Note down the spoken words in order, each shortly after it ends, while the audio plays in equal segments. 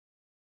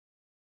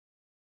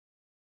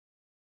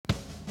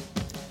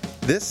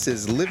This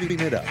is Living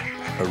It Up,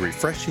 a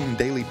refreshing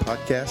daily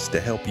podcast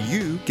to help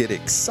you get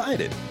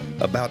excited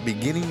about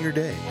beginning your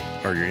day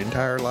or your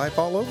entire life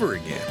all over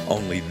again.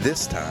 Only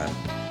this time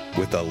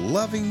with a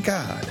loving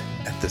God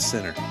at the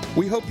center.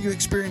 We hope you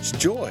experience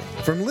joy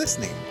from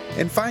listening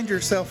and find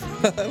yourself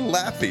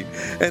laughing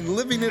and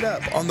living it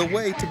up on the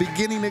way to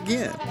beginning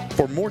again.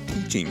 For more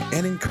teaching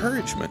and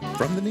encouragement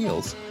from the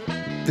Neils,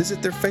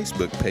 visit their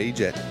Facebook page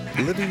at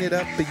Living It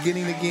Up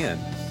Beginning Again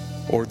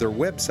or their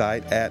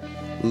website at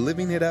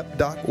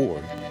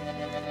livingitup.org.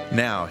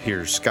 Now,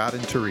 here's Scott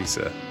and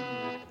Teresa.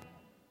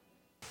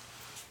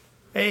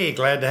 Hey,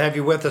 glad to have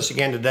you with us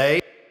again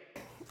today.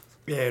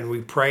 And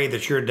we pray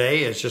that your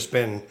day has just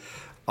been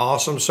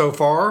awesome so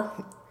far.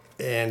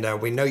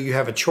 And we know you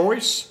have a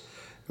choice.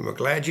 And we're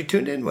glad you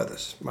tuned in with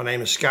us. My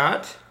name is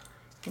Scott.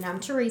 And I'm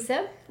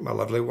Teresa. My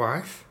lovely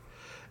wife.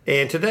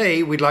 And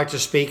today we'd like to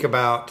speak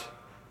about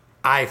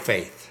eye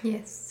faith.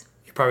 Yes.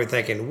 You're probably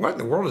thinking, what in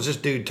the world is this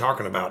dude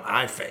talking about,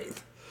 eye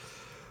faith?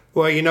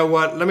 Well, you know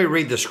what? Let me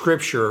read the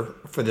scripture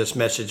for this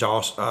message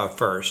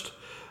first.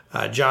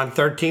 John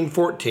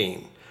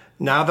 13:14.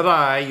 Now that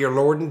I, your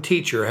Lord and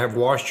teacher, have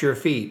washed your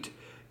feet,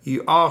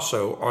 you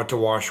also ought to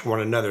wash one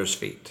another's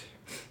feet.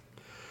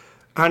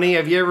 Honey,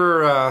 have you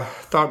ever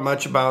thought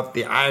much about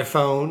the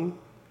iPhone,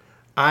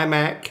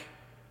 iMac,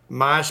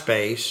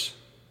 MySpace,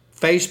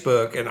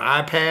 Facebook, and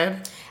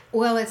iPad?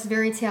 Well, it's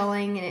very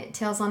telling, and it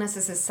tells on us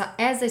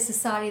as a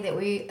society that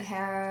we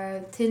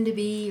tend to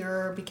be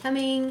or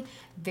becoming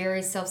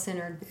very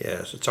self-centered.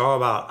 Yes, it's all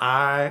about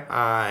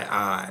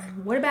I.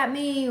 What about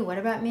me? What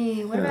about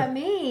me? What about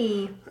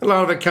me? A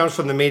lot of it comes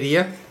from the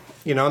media,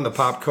 and the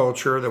pop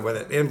culture, the way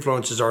that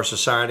influences our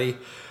society,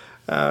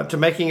 to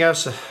making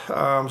us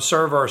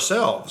serve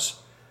ourselves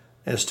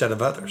instead of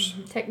others.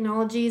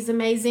 Technology is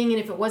amazing, and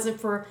if it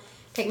wasn't for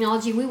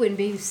technology, we wouldn't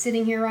be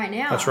sitting here right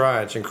now. That's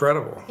right. It's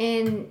incredible.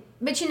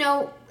 But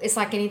it's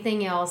like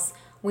anything else.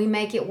 We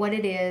make it what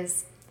it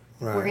is.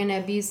 Right. We're going to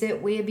abuse it.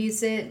 We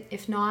abuse it.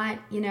 If not,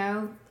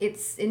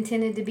 it's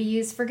intended to be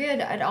used for good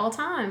at all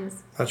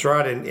times. That's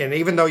right. And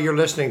even though you're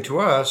listening to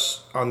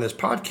us on this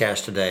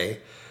podcast today,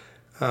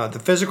 the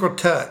physical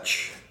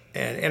touch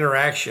and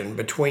interaction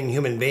between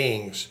human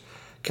beings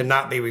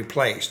cannot be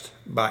replaced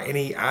by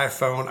any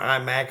iPhone,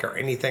 iMac, or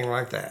anything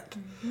like that.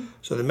 Mm-hmm.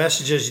 So the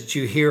messages that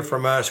you hear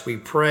from us, we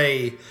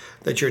pray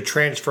that you're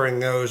transferring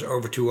those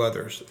over to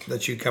others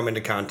that you come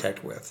into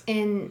contact with.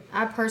 And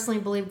I personally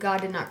believe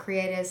God did not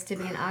create us to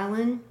be an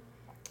island.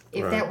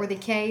 If that were the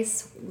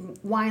case,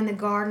 why in the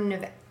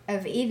Garden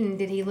of Eden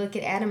did he look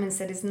at Adam and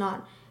said, it's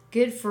not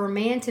good for a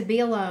man to be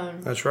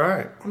alone? That's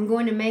right. I'm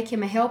going to make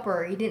him a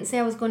helper. He didn't say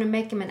I was going to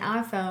make him an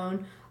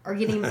iPhone or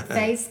get him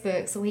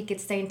Facebook so he could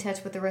stay in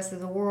touch with the rest of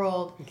the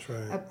world. That's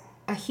right.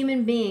 A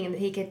human being that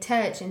he could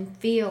touch and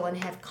feel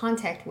and have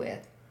contact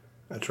with.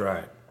 That's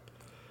right.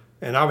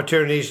 And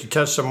opportunities to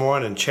touch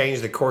someone and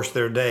change the course of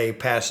their day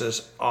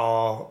passes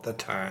all the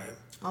time.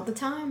 All the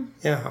time.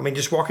 Yeah,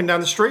 just walking down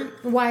the street.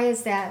 Why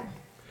is that?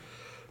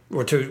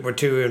 We're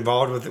too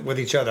involved with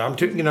each other. I'm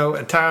too,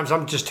 at times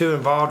I'm just too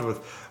involved with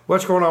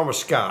what's going on with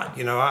Scott.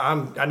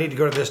 I need to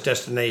go to this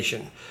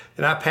destination,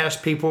 and I pass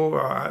people.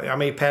 I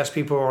may pass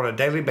people on a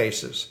daily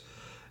basis,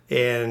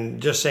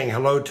 and just saying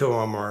hello to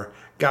them or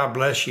God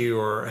bless you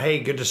or hey,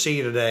 good to see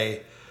you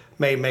today,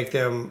 may make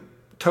them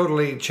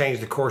totally change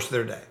the course of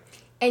their day.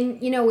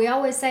 And, we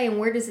always say, and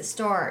where does it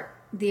start?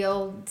 The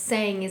old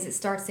saying is it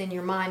starts in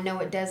your mind. No,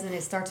 it doesn't.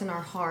 It starts in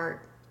our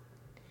heart.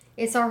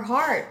 It's our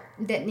heart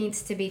that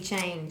needs to be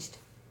changed.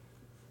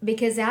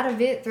 Because out of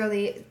it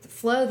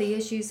flow the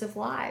issues of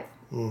life.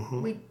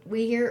 Mm-hmm. We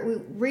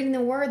read in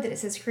the Word that it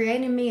says,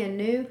 create in me a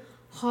new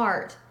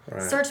heart.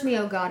 Right. Search me,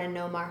 O God, and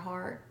know my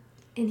heart.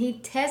 And He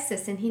tests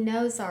us, and He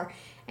knows our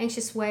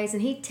anxious ways,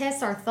 and He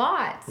tests our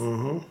thoughts.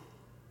 Mm-hmm.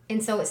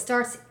 And so it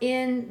starts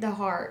in the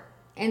heart.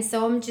 And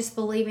so I'm just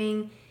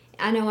believing,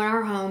 I know in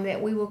our home,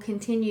 that we will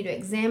continue to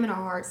examine our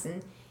hearts.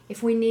 And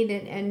if we need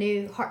a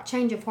new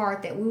change of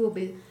heart, that we will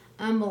be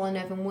humble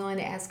enough and willing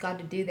to ask God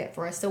to do that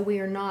for us. So we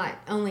are not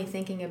only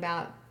thinking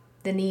about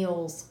the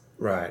Neils.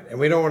 Right. And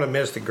we don't want to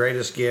miss the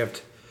greatest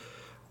gift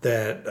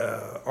that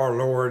our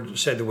Lord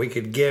said that we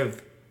could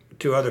give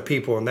to other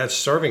people, and that's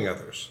serving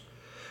others.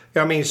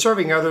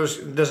 Serving others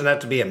doesn't have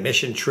to be a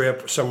mission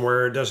trip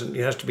somewhere. It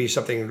has to be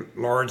something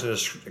large and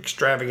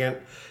extravagant.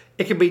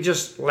 It could be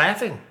just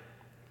laughing.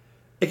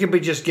 It could be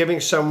just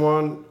giving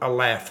someone a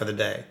laugh for the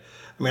day.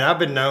 I've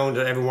been known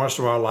to every once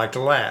in a while like to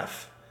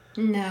laugh.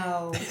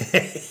 No.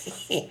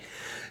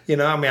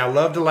 I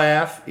love to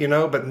laugh,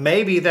 but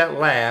maybe that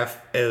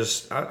laugh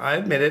is, I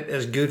admit it,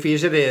 as goofy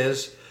as it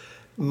is,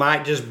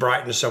 might just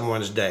brighten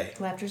someone's day.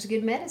 Laughter's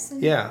good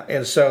medicine. Yeah,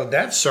 and so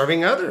that's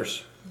serving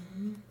others.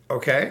 Mm-hmm.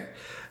 Okay?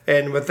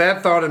 And with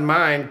that thought in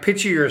mind,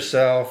 picture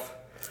yourself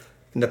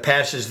in the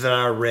passage that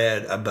I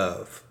read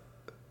above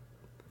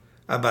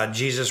about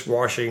Jesus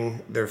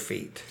washing their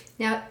feet.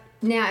 Now,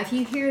 if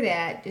you hear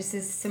that, just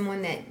as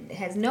someone that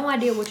has no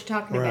idea what you're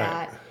talking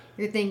about,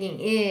 you're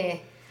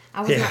thinking,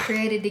 I was not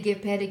created to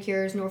give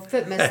pedicures nor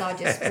foot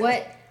massages.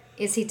 What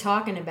is he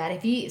talking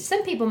about?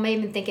 Some people may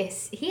even think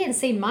he hadn't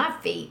seen my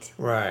feet.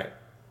 Right.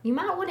 You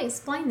might want to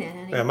explain that,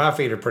 honey. Yeah, my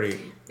feet are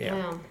pretty. Yeah.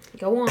 Well,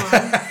 go on.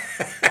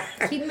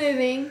 Keep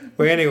moving.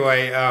 Well,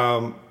 anyway,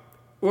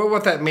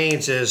 what that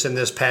means is in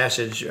this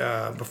passage,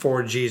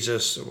 before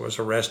Jesus was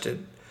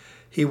arrested,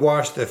 he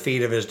washed the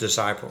feet of his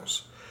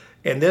disciples.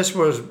 And this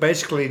was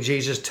basically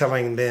Jesus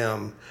telling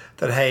them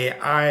that, hey,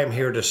 I am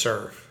here to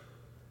serve.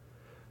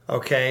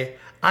 Okay?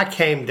 He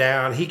came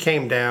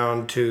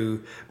down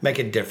to make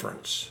a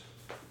difference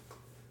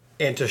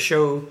and to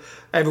show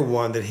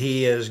everyone that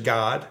he is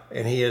God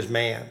and he is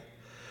man.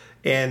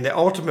 And the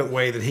ultimate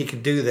way that he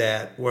could do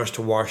that was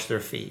to wash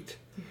their feet.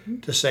 Mm-hmm.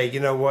 To say, you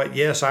know what?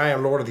 Yes, I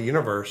am Lord of the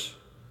universe,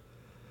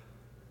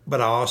 but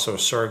I also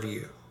serve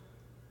you.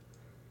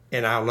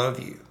 And I love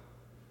you.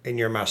 And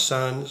you're my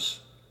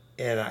sons,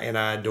 and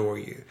I adore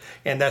you.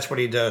 And that's what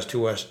he does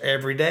to us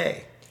every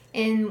day.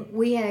 And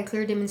we had a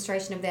clear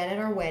demonstration of that at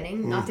our wedding.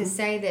 Mm-hmm. Not to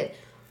say that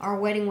our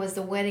wedding was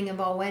the wedding of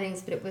all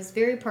weddings, but it was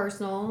very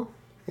personal.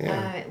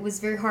 Yeah. It was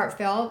very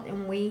heartfelt,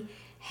 and we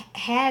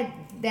had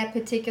that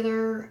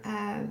particular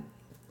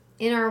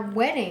in our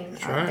wedding.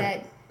 That's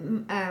right.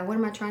 What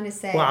am I trying to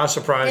say? Well, I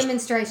surprised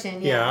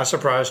demonstration. Yeah, I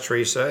surprised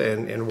Teresa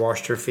and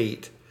washed her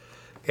feet,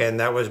 and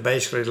that was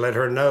basically to let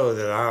her know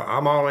that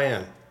I'm all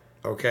in.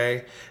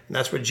 Okay, and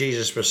that's what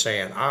Jesus was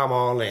saying. I'm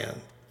all in.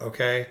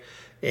 Okay,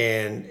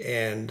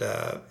 and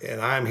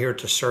I'm here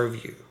to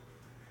serve you.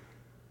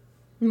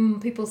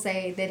 People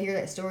say that hear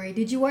that story.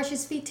 Did you wash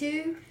his feet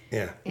too?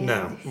 Yeah.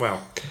 No.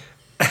 Well.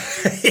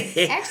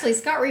 Actually,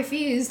 Scott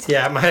refused.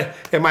 Yeah,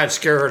 it might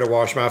scare her to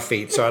wash my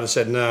feet, so I just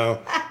said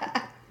no.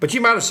 But you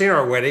might have seen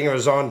our wedding. It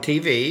was on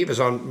TV. It was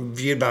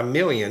viewed by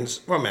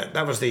millions. Wait a minute.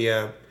 That was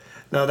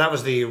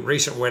the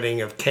recent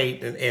wedding of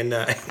Kate and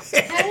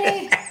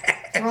Hey,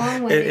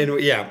 wrong wedding.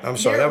 Yeah, I'm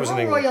sorry. That was an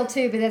England. royal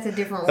too, but that's a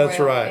different royal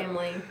right.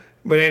 family.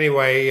 But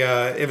anyway,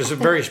 it was a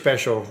very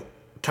special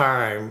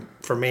time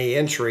for me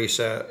and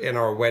Teresa in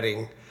our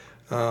wedding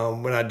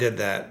when I did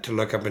that, to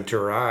look up into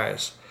her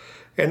eyes.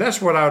 And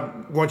that's what I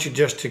want you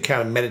just to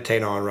kind of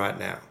meditate on right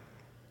now.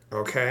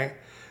 Okay?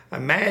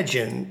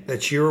 Imagine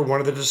that you're one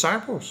of the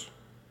disciples.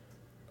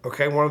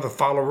 Okay? One of the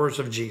followers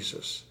of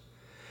Jesus.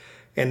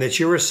 And that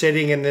you were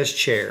sitting in this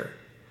chair.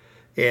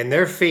 And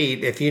their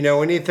feet, if you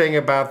know anything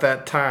about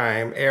that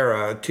time,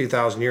 era,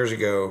 2,000 years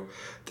ago,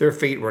 their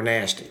feet were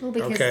nasty. Well,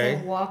 because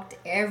they walked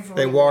everywhere.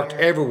 They walked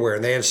everywhere,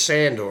 and they had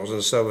sandals.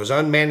 And so it was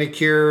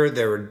unmanicured.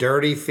 They were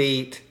dirty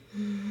feet.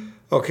 Mm-hmm.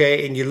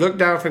 Okay, and you look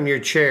down from your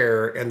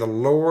chair, and the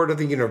Lord of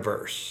the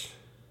universe,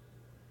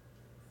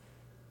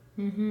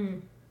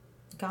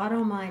 God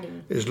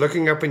Almighty, is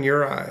looking up in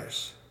your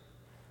eyes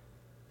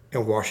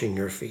and washing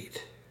your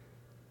feet.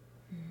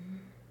 Mm-hmm.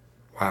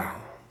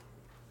 Wow.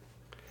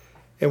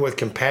 And with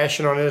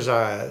compassion on his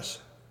eyes,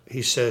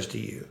 he says to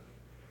you,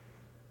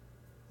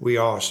 we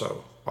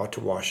also ought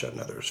to wash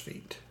another's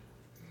feet.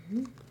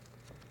 Mm-hmm.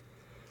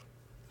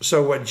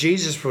 So what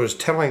Jesus was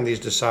telling these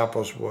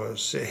disciples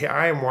was,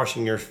 I am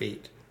washing your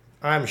feet.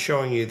 I am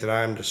showing you that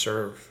I am to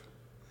serve.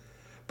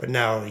 But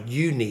now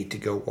you need to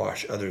go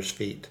wash others'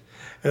 feet.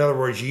 In other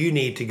words, you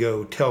need to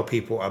go tell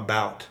people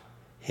about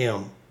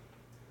him,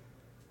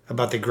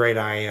 about the great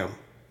I am,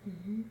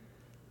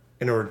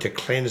 in order to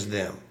cleanse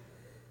them.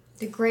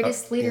 The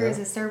greatest leader is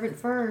a servant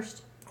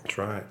first. That's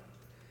right.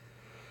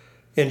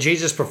 And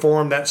Jesus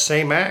performed that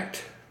same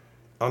act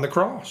on the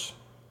cross,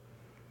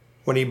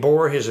 when he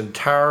bore his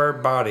entire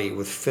body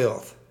with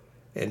filth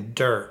and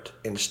dirt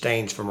and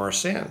stains from our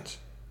sins.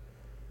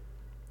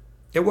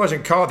 It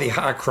wasn't called the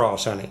high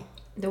cross, honey.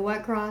 The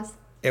what cross?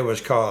 It was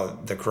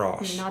called the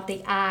cross. Not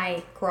the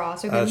I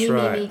cross or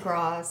the me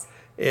cross.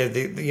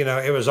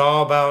 It was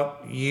all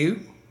about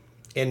you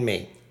and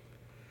me.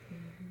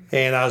 Mm-hmm.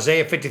 In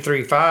Isaiah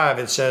 53:5,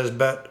 it says,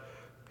 but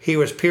he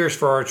was pierced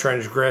for our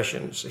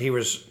transgressions. He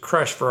was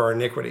crushed for our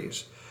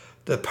iniquities.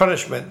 The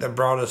punishment that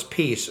brought us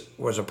peace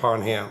was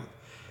upon him.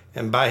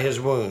 And by his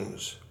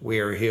wounds, we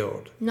are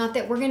healed. Not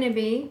that we're going to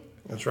be.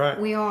 That's right.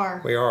 We are.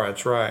 We are,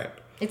 that's right.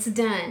 It's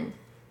done.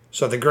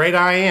 So the great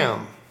I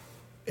am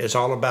is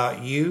all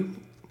about you,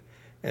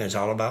 and it's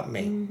all about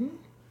me. Mm-hmm.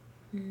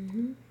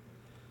 Mm-hmm.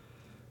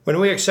 When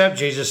we accept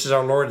Jesus as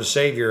our Lord and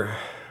Savior,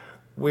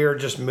 we are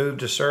just moved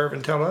to serve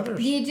and tell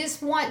others. You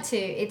just want to.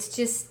 It's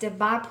just a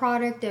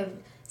byproduct of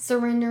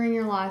surrendering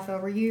your life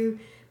over. You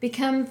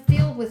become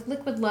filled with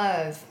liquid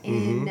love,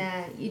 and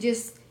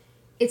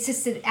it's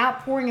just an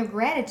outpouring of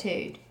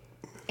gratitude.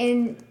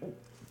 And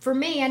for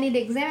me, I need to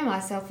examine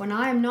myself. When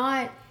I am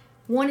not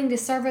wanting to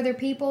serve other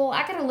people,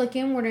 I got to look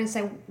inward and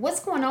say, what's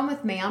going on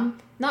with me? I'm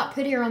not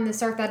put here on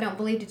this earth, I don't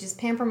believe, to just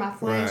pamper my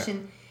flesh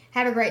and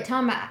have a great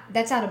time.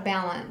 That's out of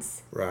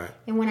balance. Right.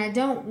 And when I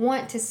don't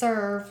want to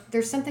serve,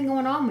 there's something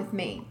going on with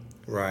me.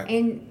 Right.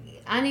 And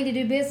I need to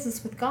do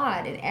business with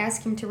God and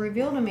ask him to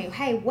reveal to me,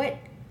 hey,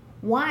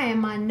 why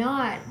am I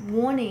not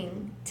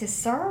wanting to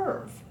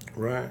serve?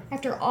 Right.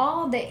 After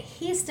all that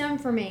he's done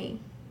for me.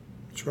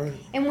 That's right.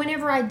 And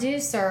whenever I do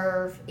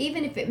serve,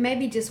 even if it may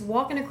be just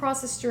walking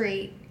across the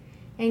street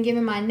and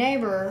giving my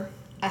neighbor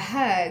a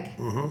hug,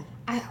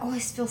 I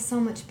always feel so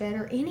much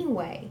better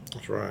anyway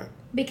That's right.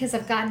 because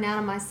I've gotten out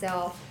of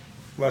myself.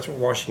 Well, that's what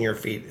washing your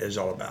feet is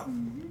all about.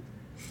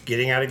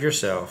 Getting out of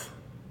yourself,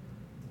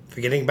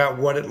 forgetting about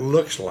what it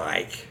looks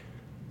like,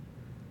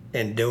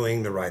 and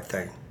doing the right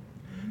thing.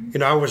 You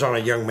know, I was on a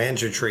young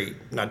man's retreat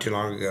not too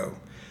long ago,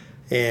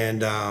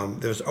 and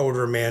there was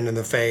older men in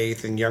the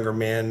faith and younger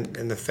men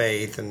in the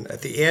faith. And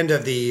at the end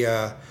of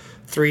the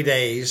 3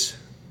 days,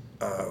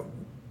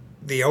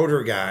 the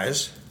older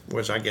guys,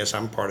 which I guess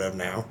I'm part of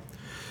now,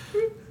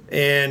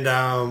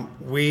 and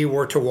we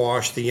were to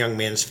wash the young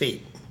men's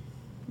feet.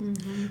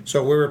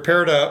 So we were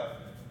paired up,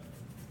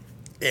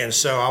 and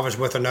so I was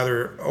with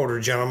another older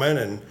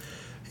gentleman,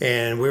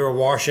 and we were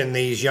washing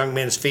these young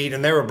men's feet,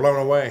 and they were blown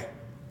away,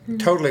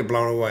 totally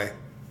blown away.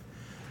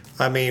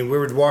 I mean, we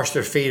would wash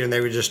their feet, and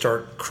they would just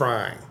start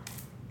crying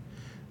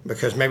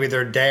because maybe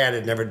their dad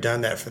had never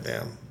done that for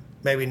them.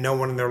 Maybe no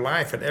one in their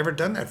life had ever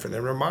done that for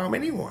them, their mom,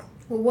 anyone.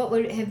 Well, what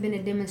would have been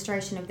a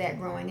demonstration of that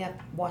growing up,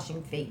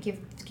 washing feet?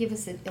 Give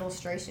us an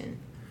illustration.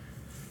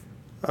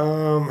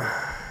 I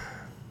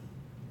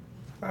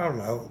don't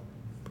know.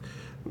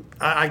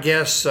 I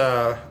guess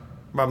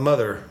my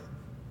mother,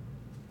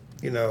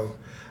 you know,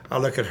 I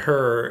look at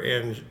her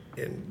and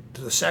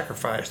the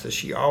sacrifice that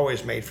she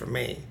always made for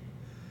me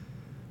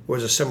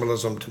was a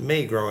symbolism to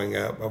me growing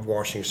up of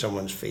washing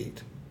someone's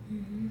feet.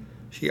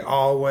 She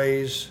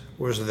always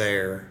was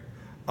there,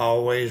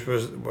 always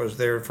was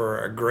there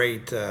for a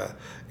great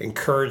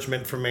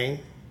encouragement for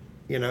me,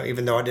 you know,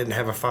 even though I didn't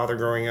have a father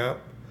growing up.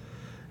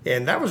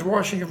 And that was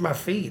washing of my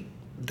feet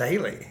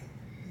daily.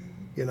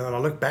 You know, and I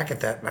look back at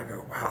that and I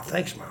go, wow,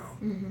 thanks,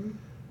 Mom.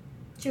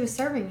 She was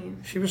serving you.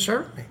 She was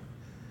serving me,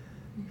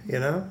 you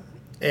know?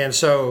 And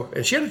so,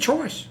 and she had a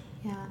choice.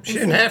 Yeah. She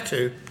didn't have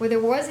to. Where there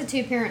was a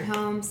two-parent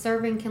home,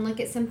 serving can look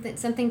at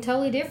something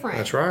totally different.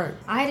 That's right.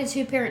 I had a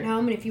two-parent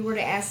home, and if you were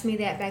to ask me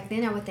that back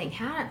then, I would think,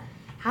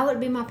 how would it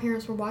be my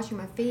parents were washing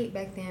my feet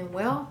back then?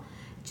 Well,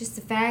 just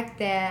the fact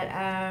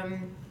that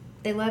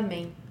they loved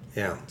me.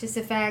 Yeah. Just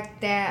the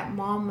fact that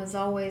Mom was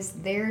always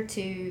there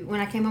when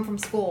I came home from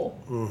school.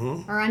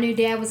 Or I knew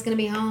Dad was going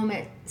to be home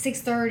at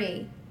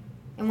 6:30.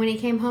 And when he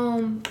came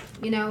home,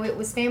 you know, it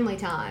was family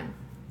time.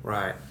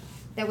 Right.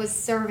 That was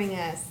serving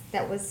us.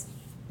 That was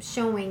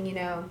showing, you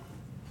know,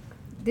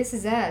 this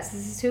is us.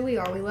 This is who we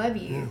are. We love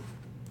you. Yeah.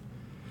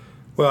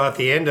 Well, at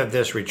the end of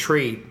this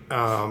retreat,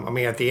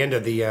 at the end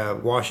of the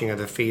washing of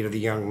the feet of the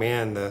young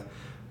men,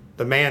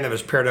 the man that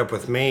was paired up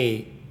with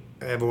me,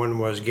 everyone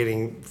was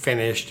getting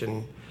finished,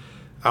 and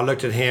I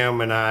looked at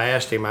him and I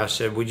asked him, I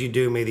said, would you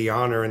do me the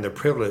honor and the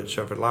privilege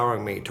of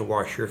allowing me to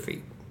wash your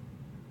feet?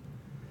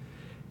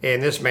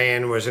 And this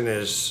man was in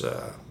his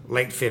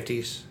late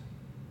 50s.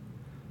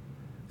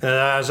 And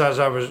as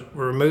I was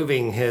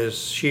removing his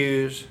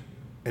shoes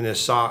and his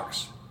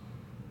socks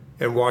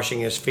and washing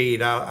his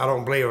feet, I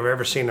don't believe I've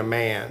ever seen a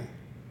man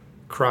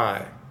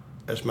cry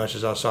as much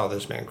as I saw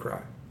this man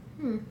cry.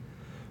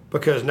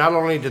 Because not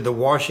only did the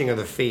washing of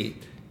the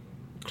feet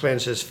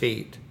cleanse his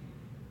feet,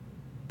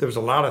 there was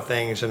a lot of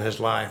things in his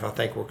life I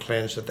think were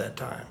cleansed at that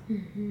time.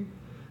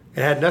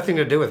 It had nothing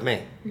to do with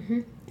me.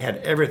 It had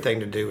everything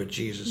to do with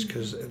Jesus,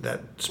 because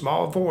that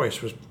small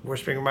voice was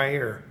whispering in my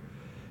ear,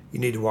 you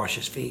need to wash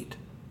his feet.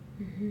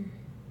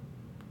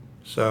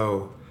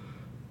 So,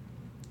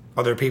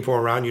 are there people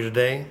around you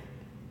today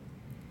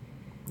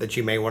that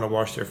you may want to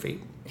wash their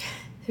feet?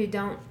 Who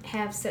don't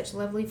have such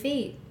lovely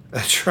feet.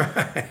 That's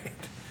right.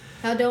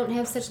 Who don't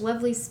have such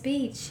lovely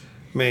speech.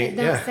 That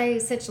don't say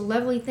such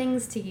lovely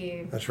things to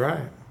you. That's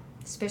right.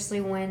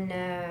 Especially when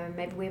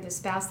maybe we have a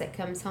spouse that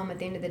comes home at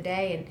the end of the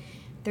day and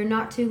they're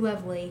not too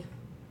lovely.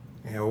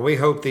 Yeah, well, we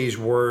hope these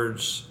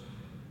words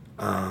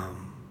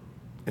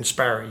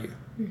inspire you.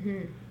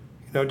 You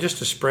know, just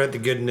to spread the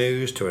good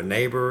news to a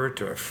neighbor,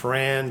 to a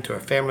friend, to a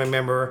family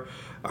member,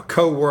 a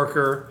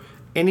co-worker,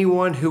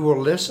 anyone who will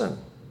listen.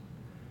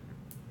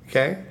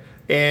 Okay?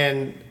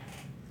 And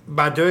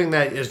by doing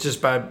that is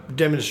just by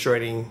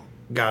demonstrating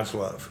God's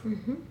love.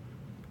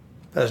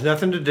 That has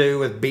nothing to do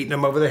with beating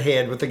them over the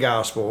head with the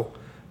gospel.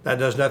 That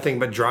does nothing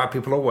but drive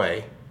people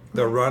away.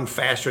 They'll run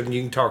faster than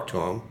you can talk to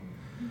them.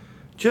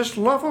 Just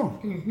love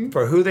them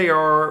for who they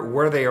are,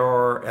 where they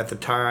are at the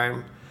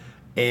time,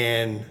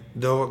 and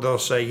they'll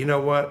say, you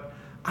know what?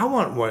 I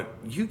want what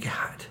you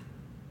got.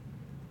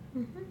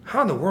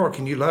 How in the world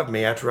can you love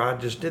me after I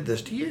just did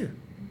this to you?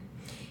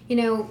 You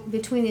know,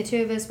 between the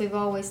two of us, we've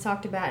always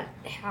talked about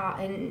how,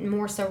 and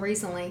more so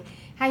recently,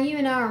 how you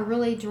and I are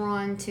really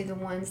drawn to the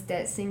ones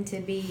that seem to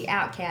be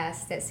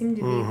outcasts, that seem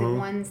to be the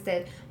ones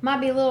that might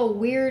be a little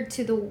weird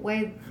to the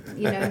way,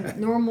 you know,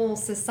 normal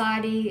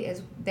society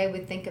as they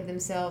would think of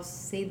themselves.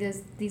 See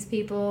these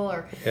people,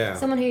 or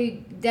someone who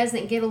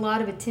doesn't get a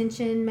lot of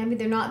attention. Maybe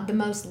they're not the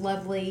most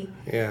lovely.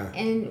 Yeah.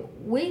 And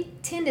we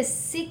tend to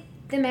seek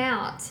them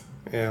out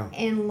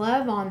and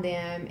love on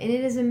them. And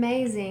it is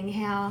amazing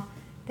how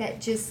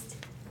that just,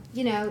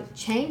 you know,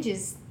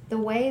 changes the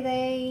way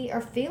they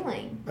are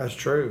feeling. That's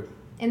true.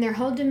 And their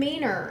whole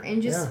demeanor,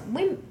 and just,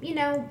 we, you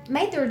know,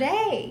 made their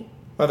day.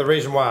 Well, the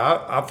reason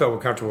why I feel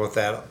comfortable with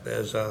that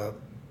is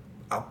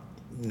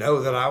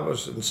know that I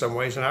was in some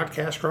ways an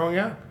outcast growing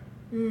up.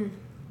 You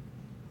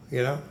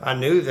know, I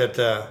knew that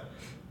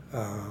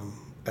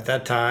at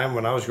that time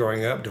when I was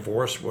growing up,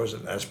 divorce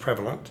wasn't as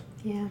prevalent.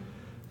 Yeah.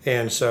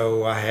 And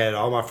so I had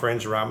all my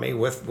friends around me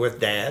with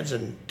dads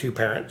and two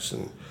parents,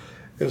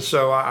 and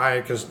so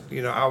because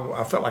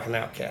I felt like an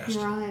outcast.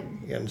 Right.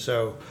 And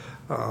so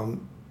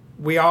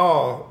we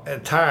all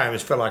at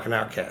times feel like an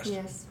outcast.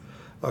 Yes.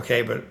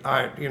 Okay, but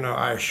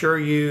I assure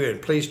you,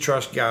 and please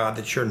trust God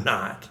that you're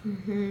not.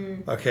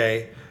 Mm-hmm.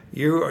 Okay,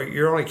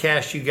 your only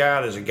cast you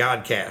got is a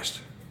God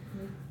cast.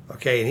 Mm-hmm.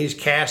 Okay, and He's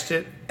cast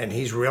it, and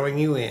He's reeling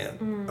you in.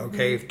 Mm-hmm.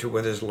 Okay,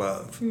 with His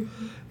love.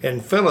 Mm-hmm.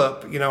 And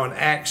Philip, in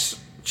Acts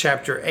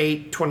chapter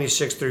 8,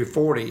 26 through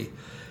 40,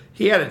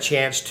 he had a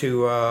chance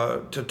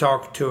to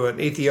talk to an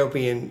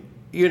Ethiopian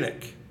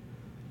eunuch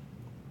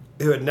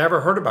who had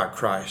never heard about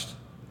Christ,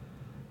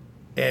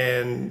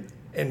 and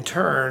in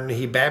turn,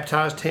 he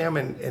baptized him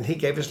and he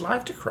gave his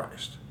life to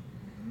Christ.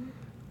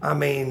 I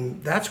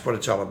mean, that's what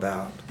it's all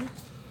about.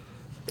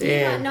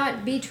 You might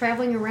not be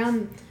traveling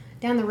around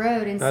down the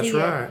road and see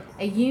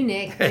a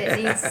eunuch that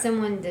needs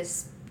someone to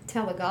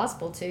tell the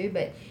gospel to,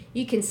 but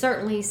you can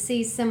certainly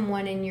see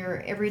someone in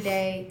your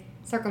everyday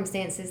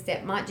circumstances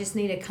that might just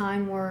need a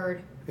kind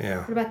word.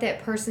 Yeah. What about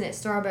that person at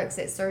Starbucks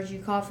that serves you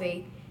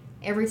coffee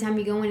every time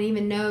you go in,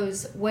 even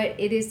knows what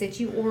it is that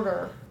you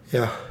order?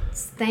 Yeah.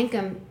 Thank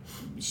them.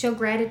 Show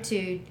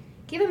gratitude.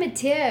 Give them a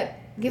tip.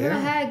 Give them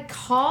a hug.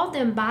 Call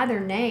them by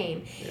their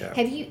name. Yeah.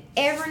 Have you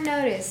ever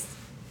noticed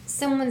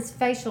someone's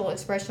facial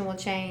expression will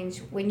change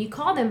when you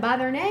call them by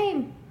their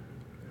name?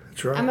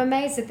 That's right. I'm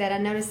amazed at that. I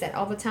notice that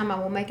all the time. I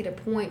will make it a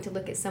point to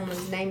look at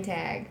someone's name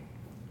tag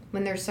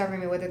when they're serving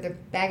me, whether they're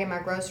bagging my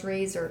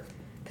groceries or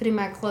putting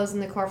my clothes in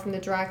the car from the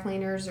dry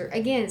cleaners, or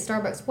again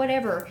Starbucks,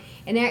 whatever,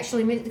 and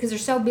actually because they're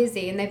so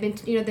busy and they've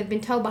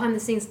been told behind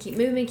the scenes, keep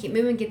moving,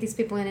 get these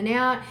people in and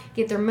out,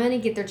 get their money,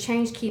 get their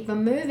change, keep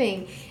them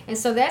moving, and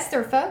so that's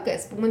their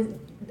focus. But when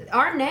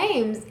our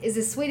names is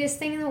the sweetest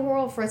thing in the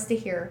world for us to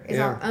hear is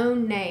our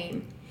own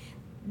name,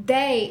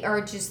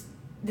 they're just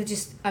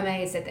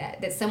amazed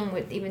at that someone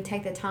would even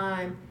take the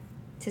time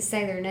to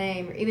say their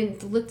name or even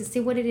to look to see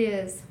what it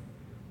is.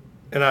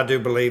 And I do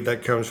believe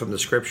that comes from the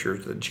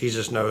scriptures, that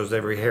Jesus knows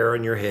every hair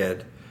on your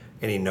head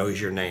and He knows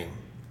your name.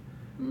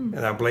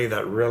 And I believe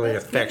that really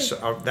affects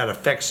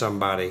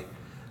somebody,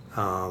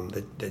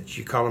 that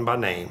you call them by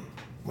name.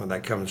 Well,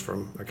 that comes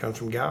from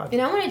God.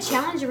 And I want to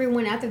challenge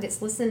everyone out there that's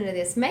listening to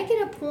this. Make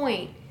it a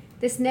point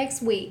this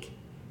next week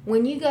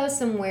when you go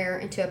somewhere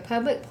into a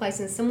public place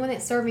and someone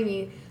that's serving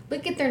you,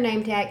 look at their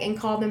name tag and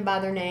call them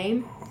by their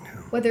name.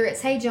 Whether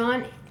it's, hey,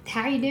 John,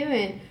 how you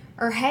doing?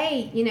 Or,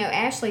 hey,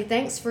 Ashley,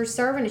 thanks for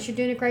serving us. You're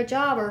doing a great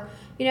job. Or,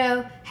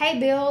 hey,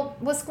 Bill,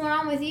 what's going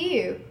on with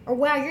you? Or,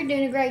 wow, you're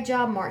doing a great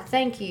job, Mark.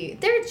 Thank you.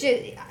 They're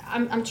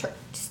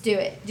just do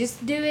it.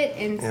 Just do it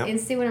and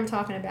see what I'm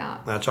talking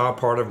about. That's all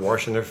part of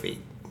washing their feet.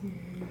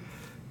 Mm-hmm.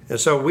 And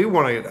so we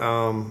want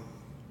to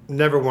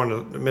never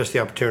want to miss the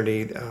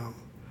opportunity.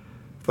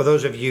 For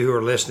those of you who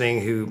are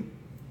listening who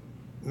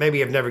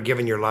maybe have never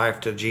given your life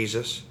to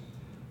Jesus,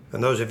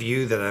 and those of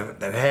you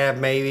that have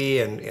maybe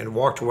and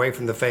walked away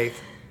from the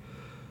faith,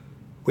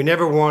 we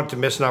never want to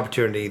miss an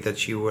opportunity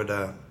that you would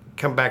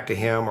come back to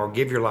Him or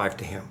give your life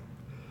to Him.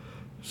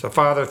 So,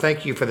 Father,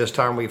 thank you for this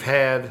time we've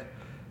had.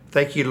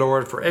 Thank you,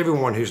 Lord, for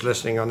everyone who's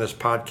listening on this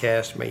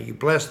podcast. May you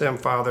bless them,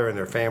 Father, and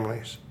their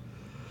families.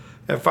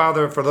 And,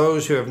 Father, for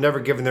those who have never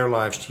given their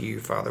lives to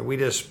you, Father, we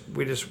just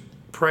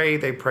pray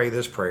they pray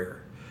this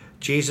prayer.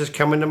 Jesus,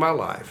 come into my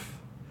life.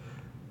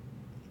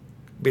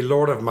 Be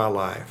Lord of my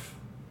life.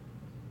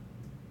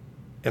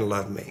 And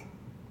love me.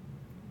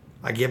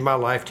 I give my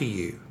life to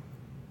you.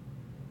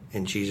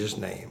 In Jesus'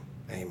 name,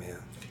 amen.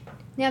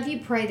 Now, if you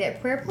pray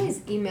that prayer,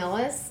 please email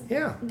us.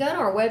 Yeah. Go to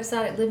our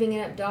website at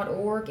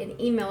livingitup.org and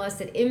email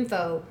us at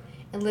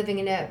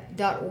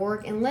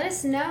info@livingitup.org and let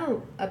us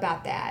know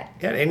about that.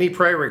 Yeah, any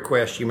prayer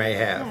requests you may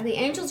have. Yeah, the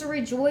angels are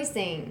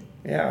rejoicing.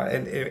 Yeah,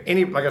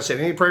 and like I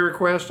said, any prayer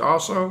request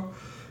also,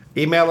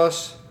 email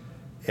us,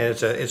 and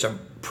it's a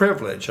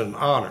privilege and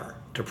honor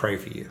to pray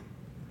for you.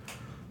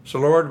 So,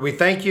 Lord, we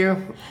thank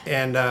you,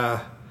 and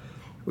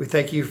we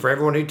thank you for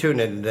everyone who tuned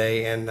in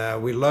today, and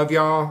we love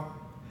y'all,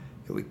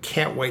 and we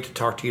can't wait to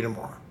talk to you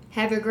tomorrow.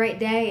 Have a great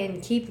day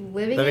and keep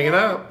living it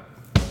up.